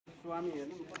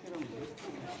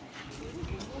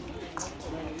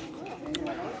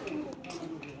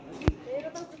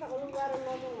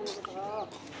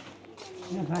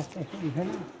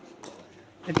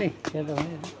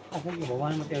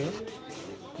भगवान मात्रै हो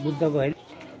बुद्धको होइन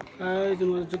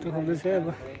जुत्ता खोल्दैछ अब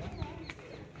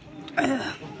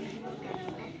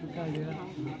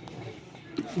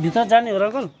भित्र जाने हो र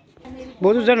अङ्कल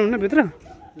बोजू जानुहुन्न भित्र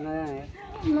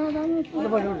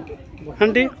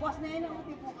आन्टी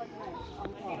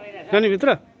जाने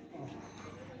भित्र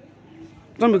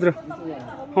जानु भित्र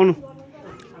आउनु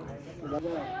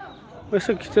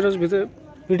यसो खिचेर भित्र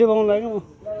भिडियो बनाउनु लाग्यो म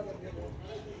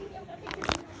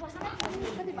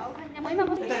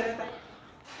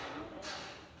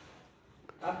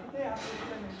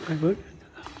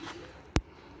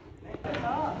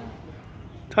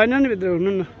छैन नि भित्र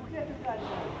हुनु न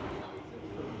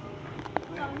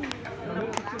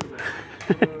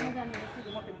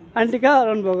आन्टी कहाँ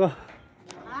हराउनु भएको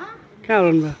कहाँ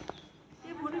हराउनु भयो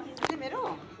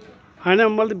होइन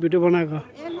मैले त भिडियो बनाएको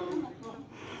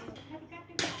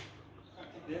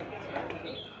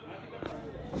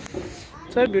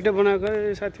चाहिँ भिडियो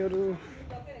बनाएको साथीहरू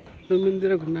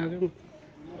लुम्बिनीतिर घुम्न आएको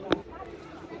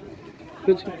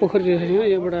यो चाहिँ पोखरी रहेछ यहाँ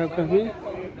यहाँबाट आएको हामी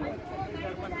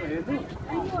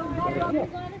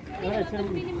आटो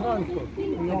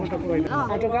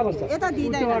कहाँ बस्छ यता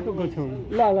दिँदैन आटोको छेउ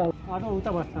ल ल आटो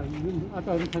उता बस्छ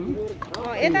आटोहरू छ नि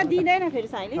यता दिँदैन फेरि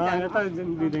साइले यता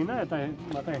दिँदैन यता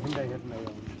मात्रै हेर्नु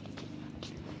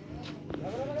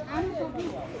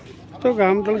त्यो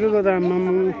घाम तल्केको त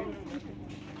आमामा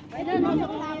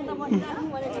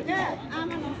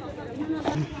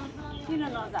किन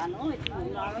नजानु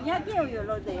यहाँ के हो यो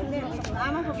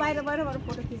आमाको बाहिर बाहिरबाट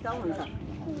फोटो खिच्दा हुन्छ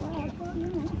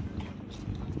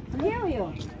के हो यो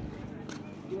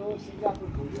सिङ्गापुर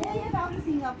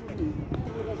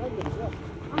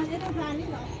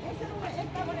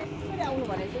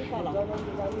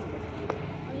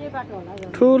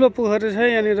ठुलो पोखरी छ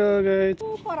यहाँनिर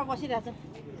पर बसिरहेछ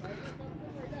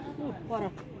पर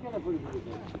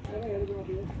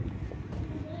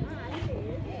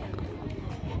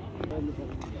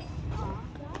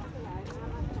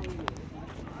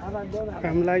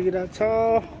काम लागिरहेछ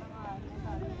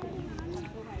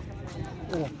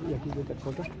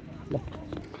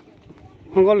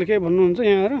अङ्कलले के भन्नुहुन्छ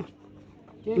यहाँ आएर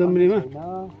लुम्बिनीमा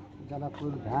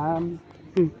जनकपुर धाम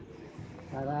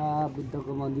सारा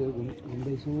बुद्धको मन्दिर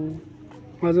घुम्दैछु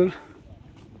हजुर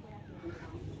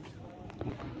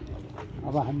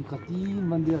अब हामी कति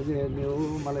मन्दिरहरू हेर्ने हो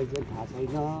मलाई चाहिँ थाहा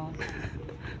छैन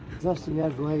जस्ट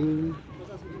यहाँ गएँ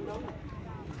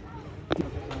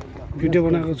भिडियो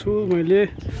बनाएको छु मैले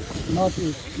नर्थ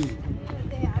इस्ट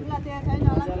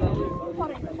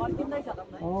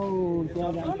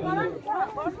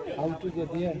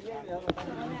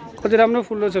कति राम्रो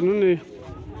फुल रहेछ नि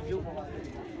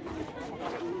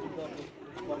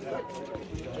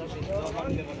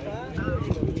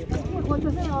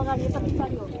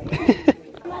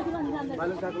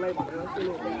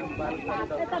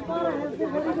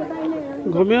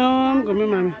घुम्यौँ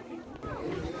हामी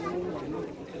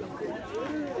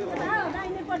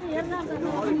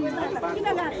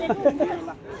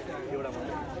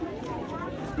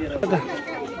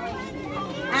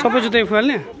सबै जुत्ता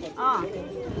फुहाल्ने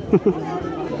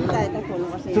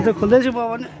जुत्ता खोल्दैछु भयो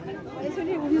भने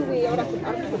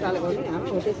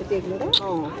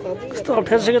कस्तो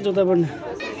अप्ठ्यारो छ क्या जुत्ता पर्ने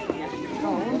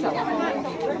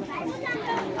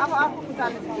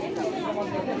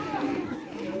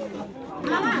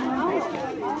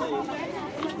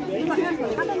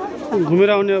घुमेर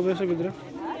आउने अब यसो भित्र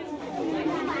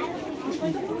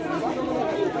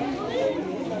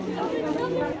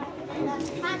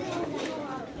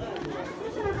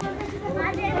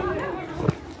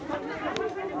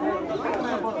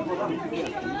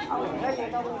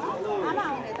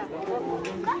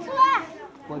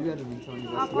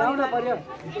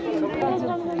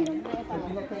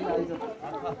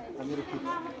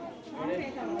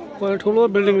ठुलो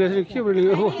बिल्डिङ रहेछ के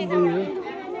बिल्डिङ हो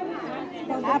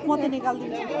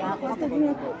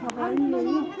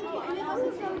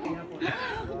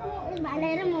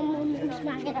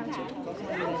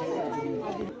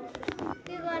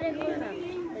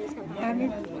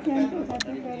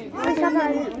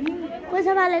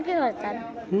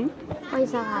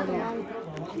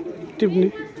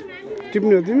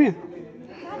टिप्ने हो तिमी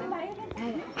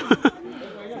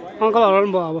अङ्कल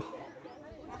हराउनु भयो अब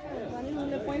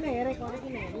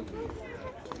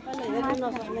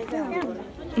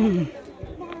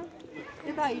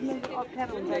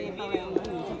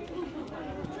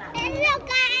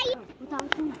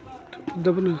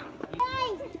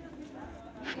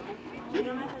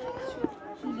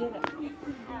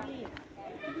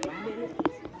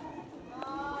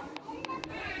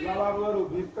बाबुहरू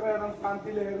भित्र एकदम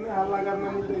शान्तिले हेर्ने हल्ला गर्न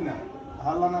मिल्दैन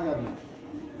हल्ला नगर्ने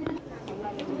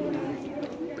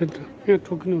यहाँ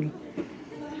ठोक्नु होला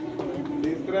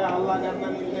भित्र हल्ला गर्न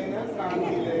मिल्दैन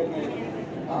शान्तिले हेर्ने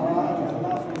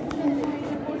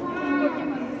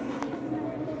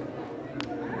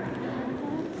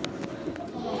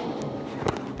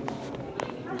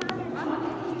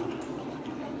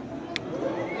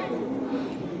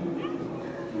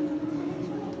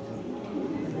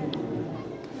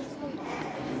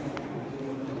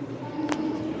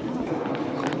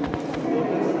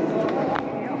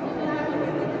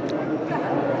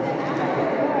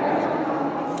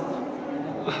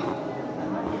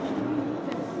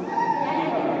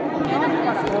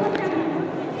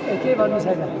केही भन्नु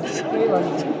छैन केही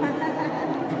भन्नु छैन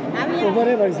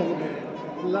ओभरै भइसक्यो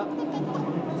ल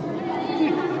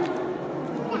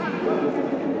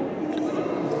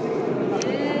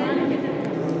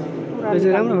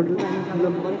राम्रो होटल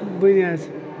बहिनी आएछ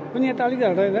पनि यता अलिक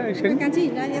हटाएर एकछिन कान्छी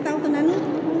यताउता नानु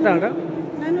यता हटा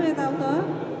नानु यताउता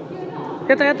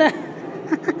यता यता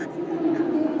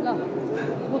ल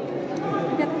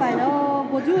त्यता होइन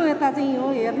बोजू यता चाहिँ हो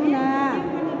हेर्नु न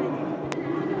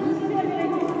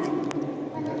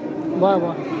भयो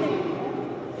भयो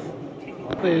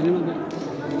हेर्नु न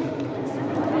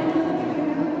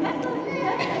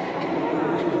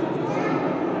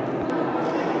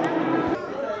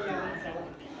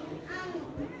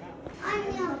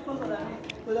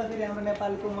फेरि हाम्रो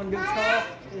नेपालको मन्दिर छ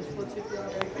त्यसपछि त्यो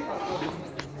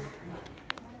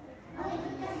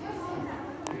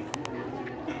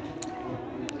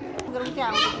अगाडिकै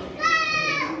अर्को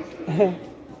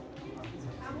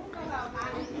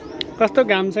कस्तो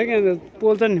घाम छ क्या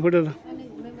पोल्छ नि फोटो त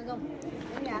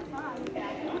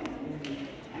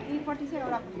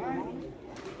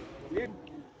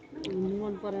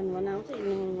मन परेन भने आउँछ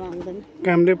आउँदैन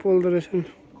घामले पोल्दो रहेछ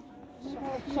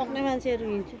सक्ने मान्छेहरू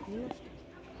हिँड्छ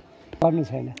गर्नु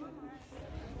छैन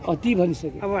अति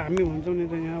भनिसक्यो अब हामी भन्छौँ नि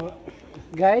त यहाँ अब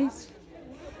गाइज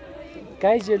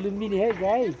गाइज यो लुम्बिनी है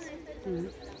गाइज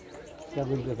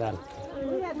सबुलको दाल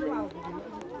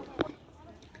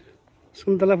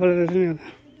सुन्तला फलेर रहेछ नि एउटा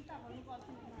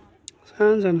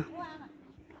सानो सानो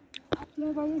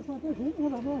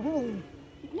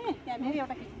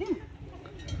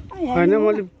होइन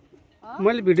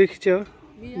मैले भिडियो खिचेँ हो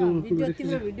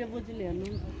भिडियो बोजूले हेर्नु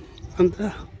अन्त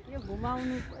यो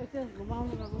घुमाउनु यसो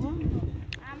घुमाउनु गएको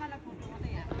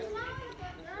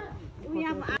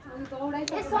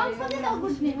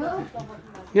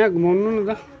यहाँ घुमाउनु न त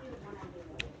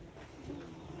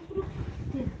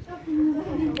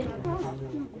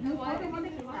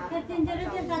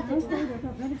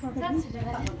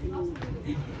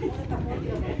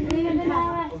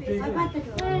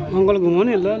अङ्कल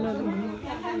घुमाउने ल ल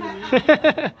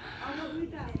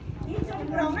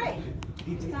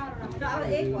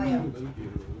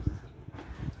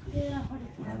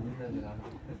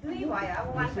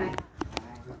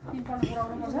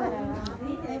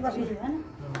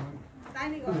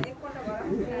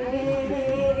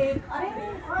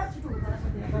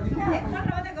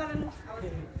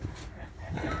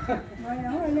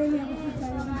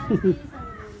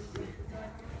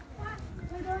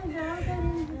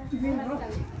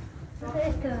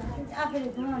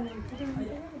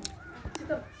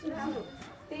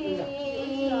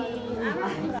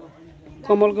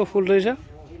कमलको फुल रहेछ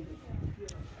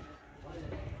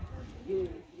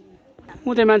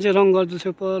ऊ त्यहाँ मान्छे रङ गर्दैछ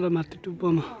पर माथि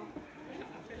टुप्पोमा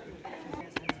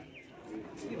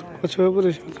छेउ पो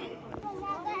रहेछ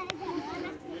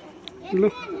ल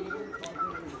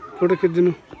फोटो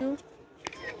खिचिदिनु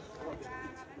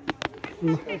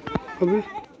अब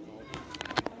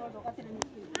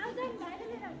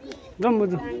जाउँ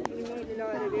बुझ्नु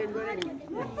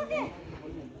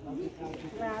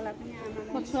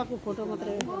पछुवाको फोटो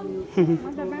मात्रै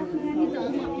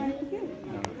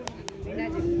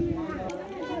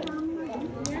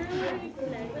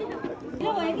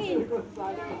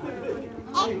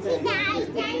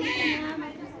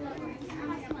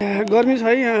गर्मी छ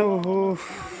है यहाँ ओहो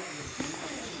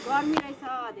गर्मी रहेछ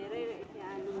धेरै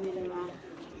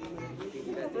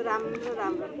राम्रो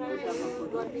राम्रो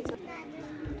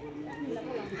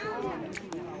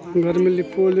गर्मीले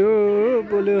पोल्यो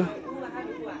पोल्यो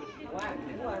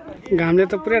घामले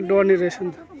त पुरा डढ्ने रहेछ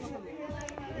नि त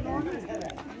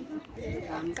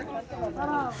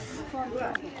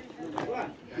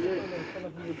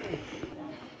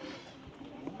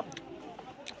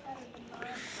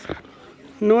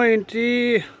नो एन्ट्री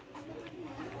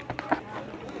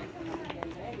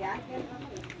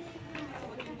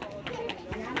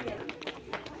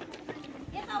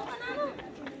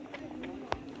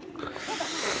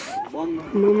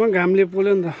ममा घामले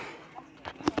पोल्यो नि त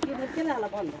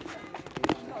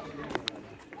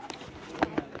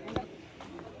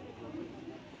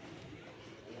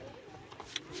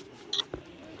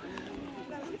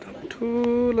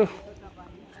ठुलो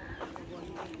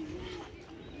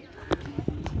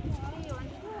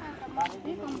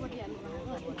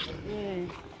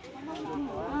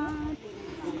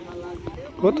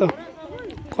हो त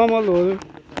कमल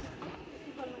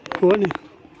हो नि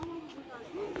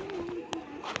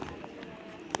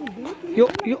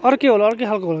यो अर्कै होला अर्कै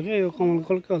खालको होला क्या यो कमल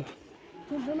अर्कै होला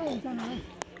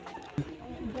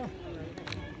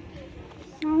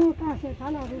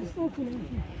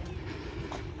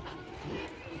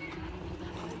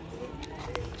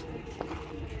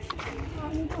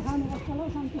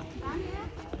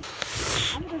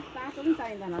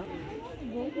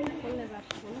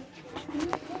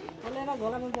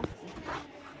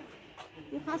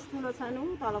यो खास ठुलो छैन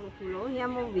तलको ठुलो हो यहाँ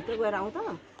म भित्र गएर आउँ त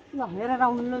ल हेरेर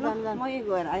आउनु ल जान म यही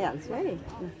गएर आइहाल्छु है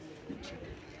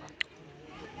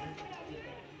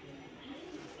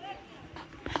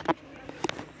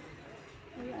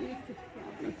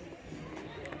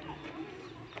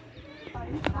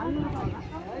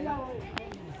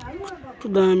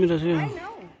दामी रहेछ यो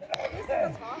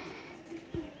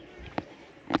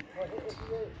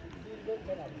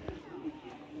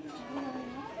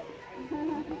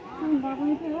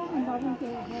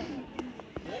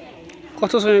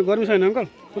कस्तो छ गर्मी छैन अङ्कल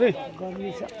पुरै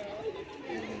गर्मी छ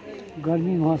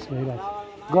गर्मी महसुस भइरहेको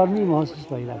गर्मी महसुस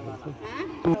भइरहेको छ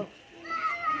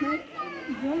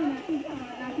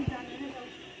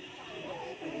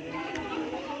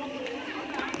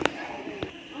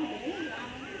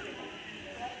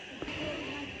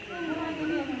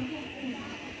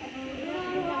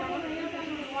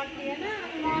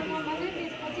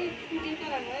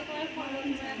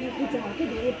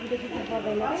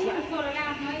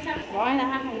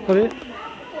अरे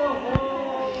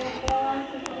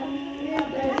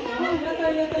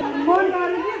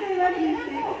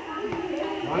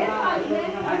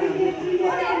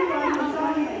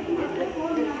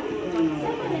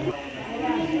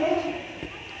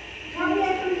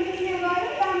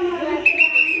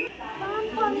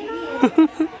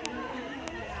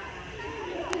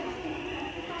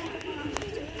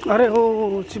अरे हो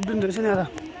चिप्लिँदो रहेछ नि आधा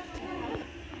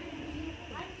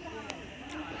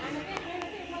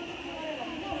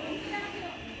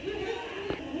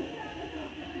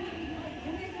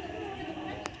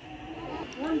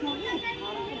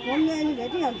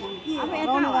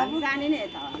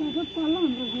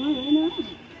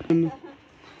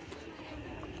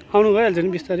आउनु भइहाल्छ नि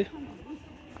बिस्तारै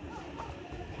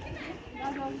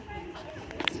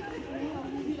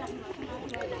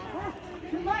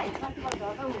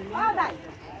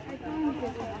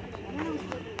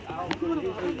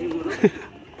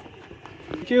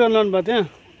के गर्नु लानु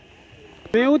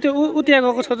भयो त्यहाँ उता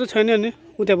गएको छ त छैन नि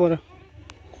उता पर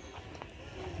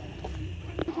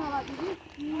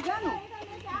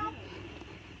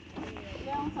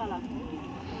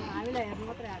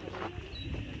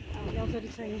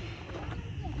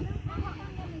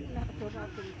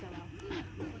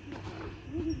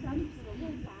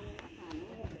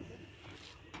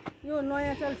यो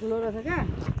नयाँ चाल ठुलो रहेछ क्या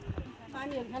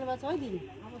पानीहरू खानु भएको छ है दिदी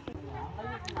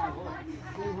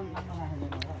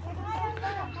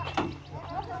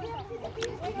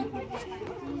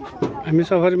हामी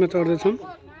सफारीमा चढ्दैछौँ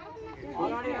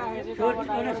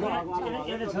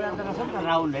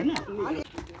राहुल होइन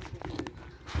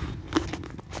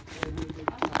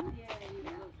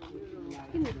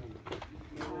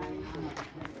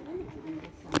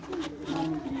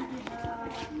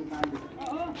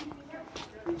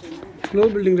ठुलो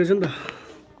बिल्डिङ रहेछ नि त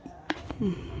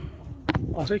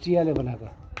अस्ट्रियाले बनाएको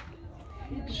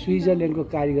स्विजरल्यान्डको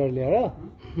कारिगर ल्याएर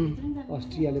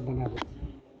अस्ट्रियाले बनाएको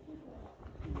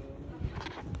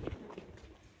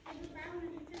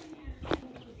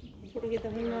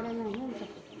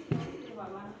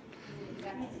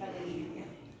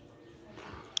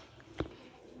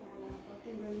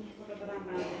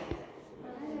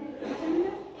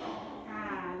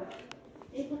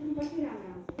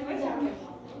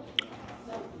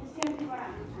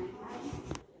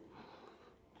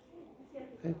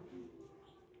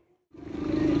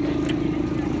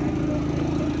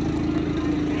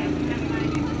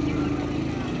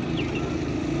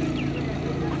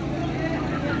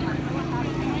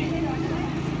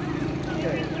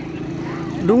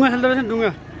ढुङ्गा खेल्दो रहेछ नि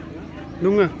ढुङ्गा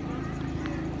ढुङ्गा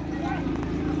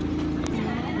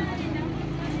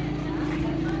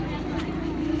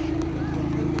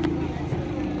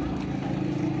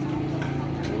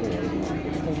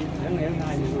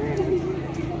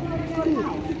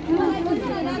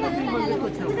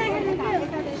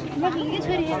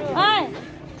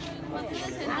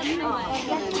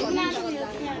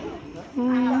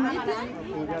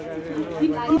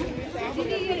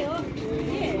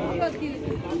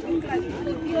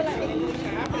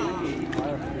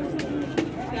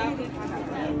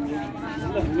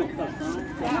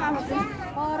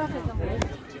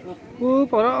ऊ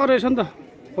पर रहेछ नि त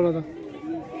पर त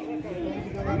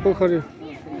पोखरी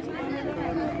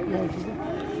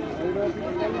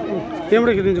यहाँबाट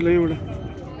खिचिदिन्छु ल यहाँबाट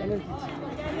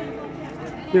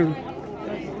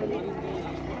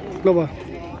ल भयो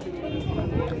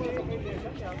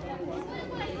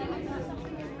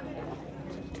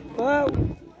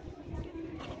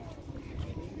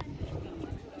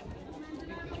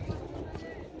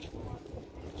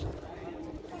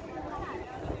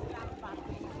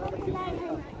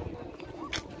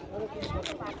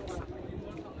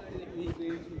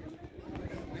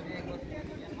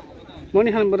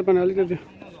मनी खानु पर्यो पानी अलिकति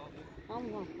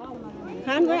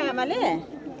खानु भयो आमाले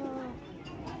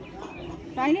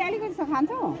तैँले अलिकति छ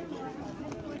खान्छौ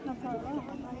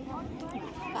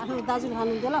दाजु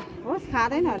खानु ल होस्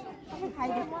खाँदैन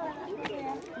खाइदिउँ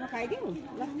म खाइदिउँ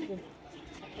ल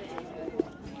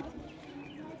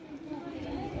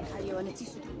आयो भने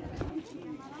चिसो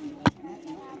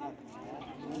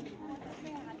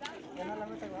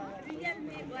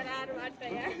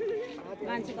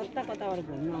मान्छे कता कताबाट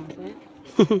घुम्नु आउँछ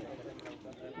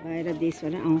बाहिर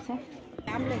देशबाट आउँछ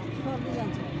कामले सर्दै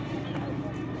जान्छ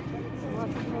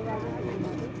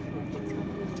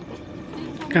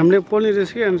घामले पोल्ने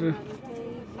रहेछ कि अन्त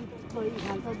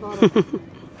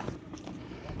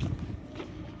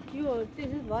यो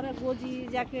त्यसो भएर गोजी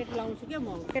ज्याकेट लाउँछु क्या म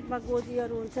ज्याकेटमा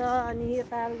गोजीहरू हुन्छ अनि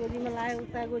यता गोजीमा लायो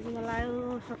उता गोजीमा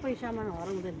लायो सबै सामान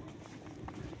हराउँदैन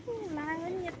लायो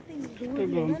नि यति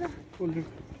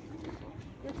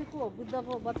यो चाहिँ को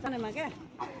बुद्धको बच्चानेमा क्या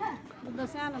बुद्ध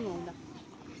सानोमा हुँदा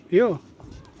यो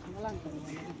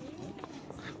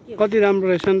कति राम्रो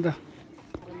रहेछ नि त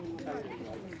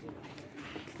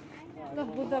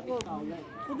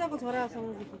बुद्धको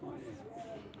छोरासँग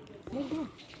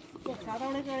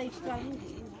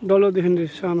डल्लो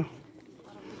देखिन्छ सानो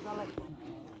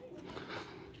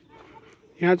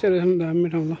यहाँ चाहिँ रहेछ नि त हामी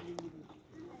ठाउँमा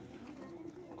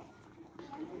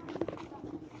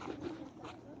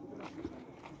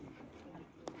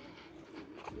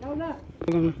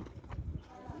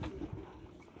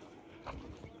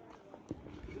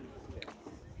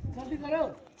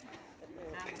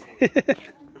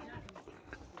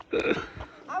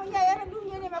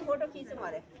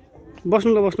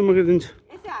बस्नु ल बस्नु म खिचिदिन्छु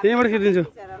यहीँबाट खिचिदिन्छु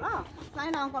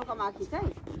साइना अङ्कलको माथि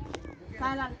चाहिँ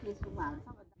साइनाले फेसबुकमा हाल्छ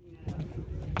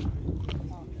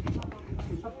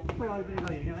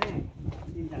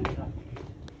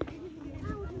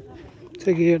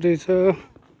हेर्दै छ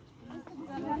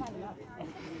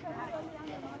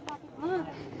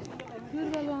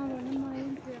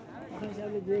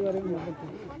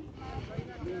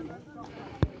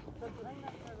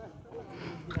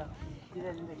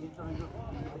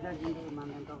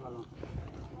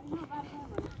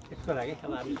यसको लागि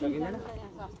अब हामी सकिँदैन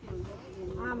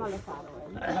आमाले साह्रो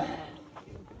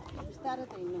बिस्तारै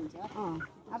त हिँड्नुहुन्छ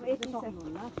अब यति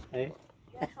सक्नुहुन्न है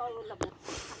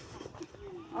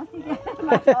अस्ति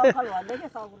भन्दै क्या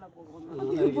सगुला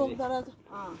बोक्दो रहेछ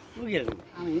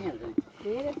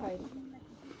धेरै छैन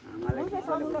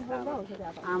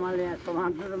आमाले यस्तो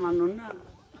मान्नु र मान्नुहुन्न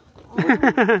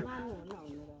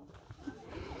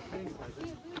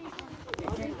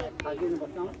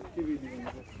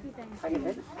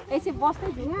यसै बस्दै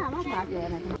जाउँ आमा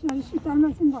शीतलमा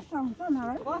चाहिँ बस्दा हुन्छ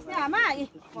बस्ने आमा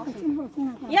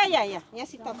यहाँ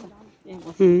शीतल छ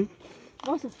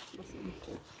बस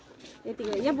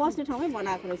यतिको यहाँ बस्ने ठाउँमै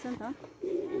बनाएको रहेछ नि त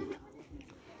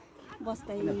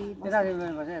बस्दै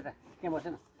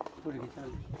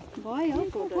भयो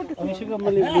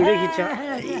मैले भिडियो खिच्छ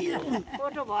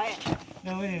फोटो भयो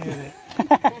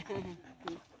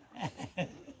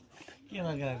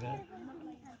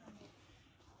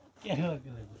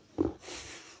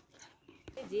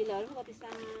झिलहरू कति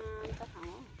शान्त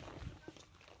ठाउँ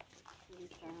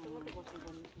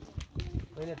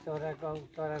पहिले चराको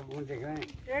गुण देख्यो नि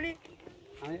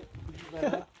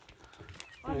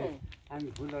हामी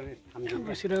फुलहरू खान्छौँ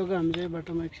बसिरहेको हामी चाहिँ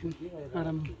बाटोमा एकछिन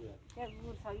आराम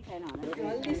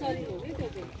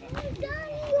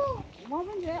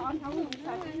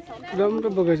राम्रो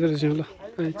बगैँचा रहेछ ल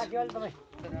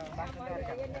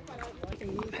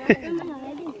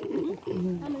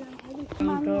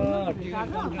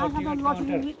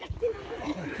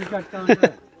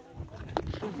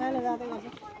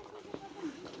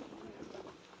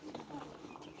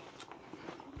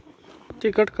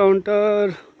टिकट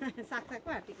काउन्टर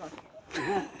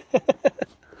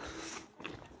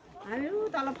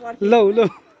तल पर्छ लौ लौ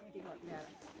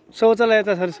शौचालय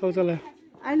यता छ अरे शौचालय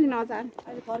अहिले नजान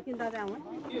अहिले फर्किँदा चाहिँ आउँ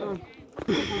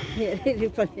हेरेर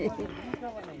पनि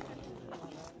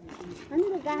अनि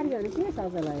त गाडीहरू के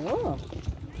शौचालय हो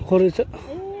खोरै छ ए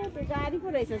त्यो गाडी पो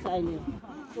रहेछ अहिले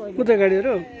उता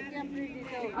गाडीहरू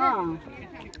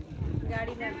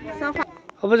सफा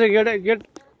अब चाहिँ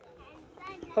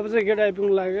गेट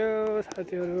आइपुग्नु लाग्यो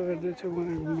साथीहरू हेर्दैछु म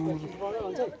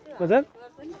बजार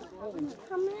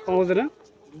पाउँदैन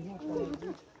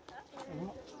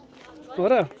हो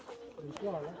र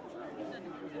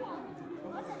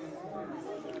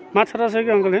माछा रहेछ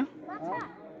कि अङ्कल यहाँ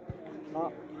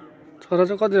छोरा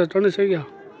चाहिँ कति टन्नै छ क्या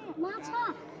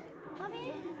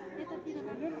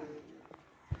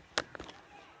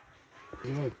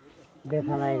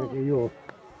देखा लागेको चाहिँ यो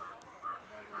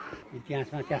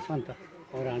इतिहासमा त्यहाँ छ नि त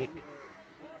पौराणिक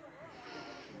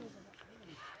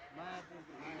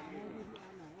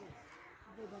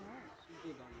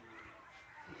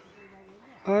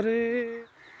अरे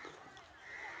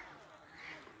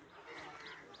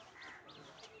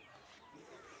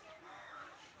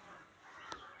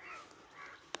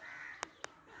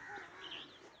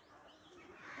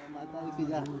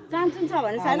चान्चुन छ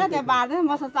भने छैन त्यहाँ बाँड्दैन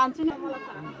मसँग चान्चुन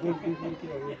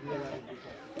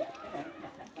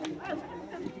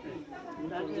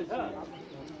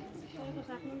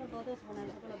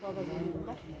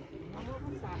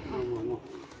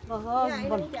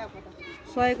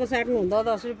सयको साट्नु हुँदा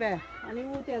 10 रुपियाँ अनि ऊ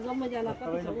त्यहाँ जम्मैजना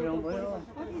कति छ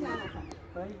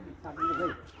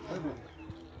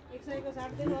 100 को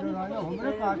साट्दै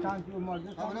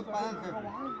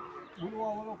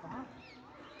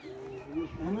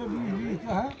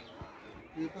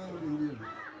ये तो इंडियन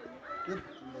ये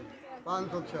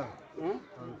 500 का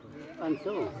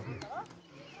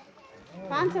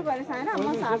 500 गरेर छैन म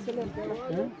 700 ल्याउँछु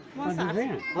म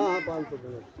 700 हाँ 500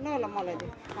 ल ल मलाई दे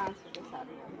 500 को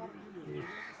साट्नु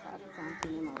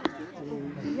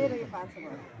मेरो यो 500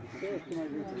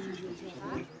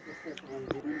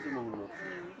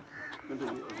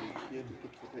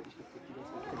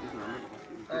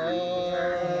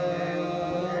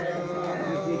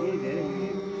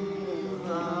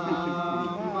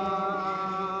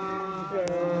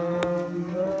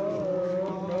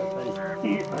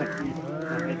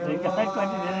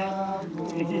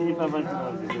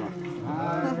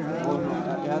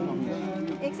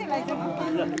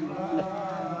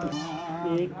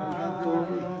 एक दो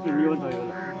तीन